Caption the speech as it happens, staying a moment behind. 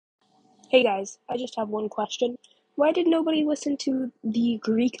Hey guys, I just have one question. Why did nobody listen to the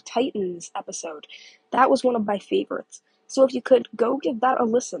Greek Titans episode? That was one of my favorites. So if you could, go give that a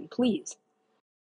listen, please.